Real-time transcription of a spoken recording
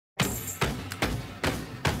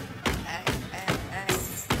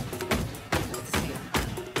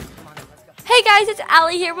Hey guys, it's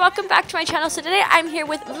Allie here. Welcome back to my channel. So today I'm here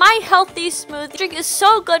with my healthy smoothie. The drink is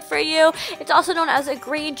so good for you. It's also known as a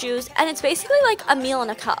green juice, and it's basically like a meal in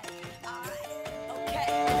a cup.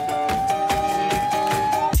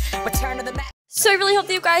 So I really hope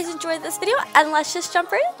that you guys enjoyed this video, and let's just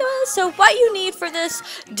jump right into it. So what you need for this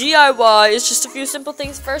DIY is just a few simple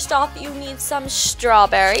things. First off, you need some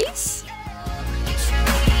strawberries.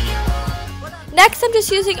 Next, I'm just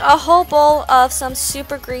using a whole bowl of some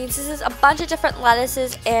super greens. This is a bunch of different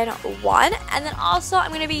lettuces in one. And then also, I'm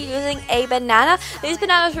going to be using a banana. These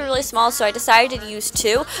bananas were really small, so I decided to use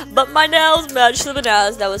two. But my nails matched the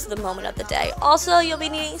bananas. That was the moment of the day. Also, you'll be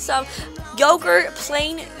needing some yogurt,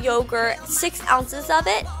 plain yogurt, 6 ounces of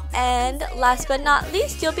it. And last but not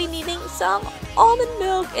least, you'll be needing some almond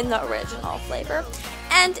milk in the original flavor.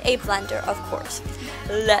 And a blender, of course.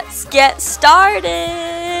 Let's get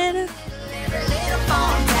started.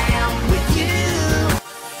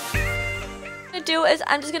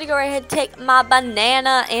 I'm just gonna go right ahead and take my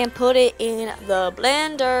banana and put it in the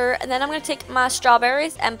blender, and then I'm gonna take my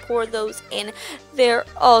strawberries and pour those in there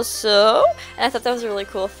also. And I thought that was a really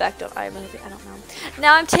cool effect on iMovie. I don't know.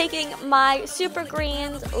 Now I'm taking my super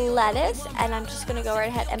greens lettuce, and I'm just gonna go right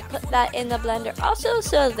ahead and put that in the blender also,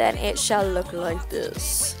 so then it shall look like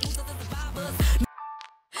this.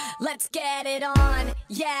 Let's get it on,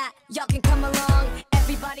 yeah, y'all can come along,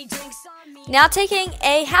 everybody drinks on me. Now taking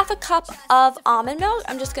a half a cup of almond milk,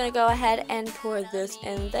 I'm just gonna go ahead and pour this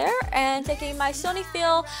in there, and taking my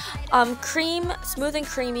Sonyfield cream, smooth and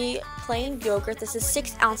creamy plain yogurt. This is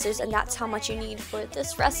 6 ounces, and that's how much you need for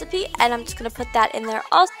this recipe, and I'm just gonna put that in there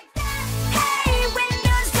also.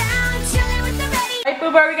 Alright,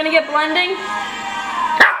 Booba, are we gonna get blending?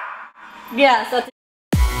 Yes, that's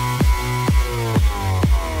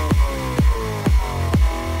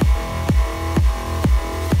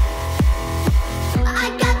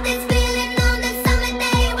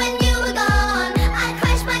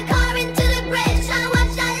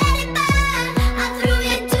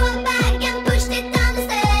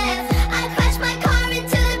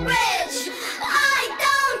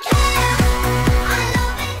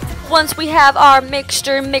Once we have our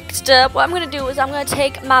mixture mixed up, what I'm going to do is I'm going to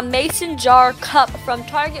take my mason jar cup from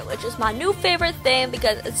Target, which is my new favorite thing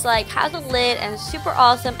because it's like has a lid and it's super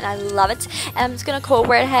awesome and I love it. And I'm just going to go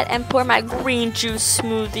right ahead and pour my green juice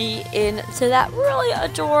smoothie into that really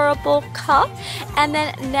adorable cup. And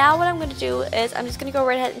then now what I'm going to do is I'm just going to go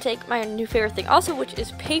right ahead and take my new favorite thing also, which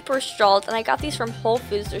is paper straws. And I got these from Whole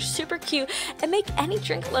Foods. They're super cute and make any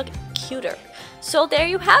drink look cuter. So there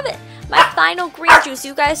you have it, my final green juice.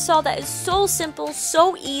 You guys saw that is so simple,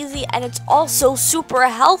 so easy, and it's also super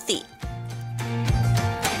healthy.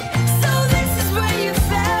 So this is where you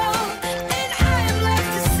fell, and I am left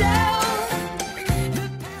to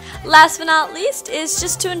sell. Last but not least is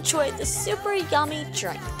just to enjoy this super yummy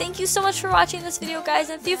drink. Thank you so much for watching this video, guys,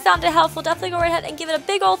 and if you found it helpful, definitely go right ahead and give it a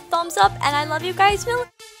big old thumbs up, and I love you guys.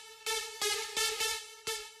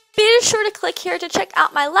 Be sure to click here to check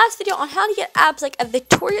out my last video on how to get abs like a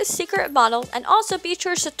Victoria's Secret model, and also be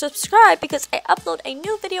sure to subscribe because I upload a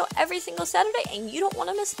new video every single Saturday and you don't want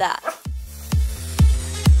to miss that.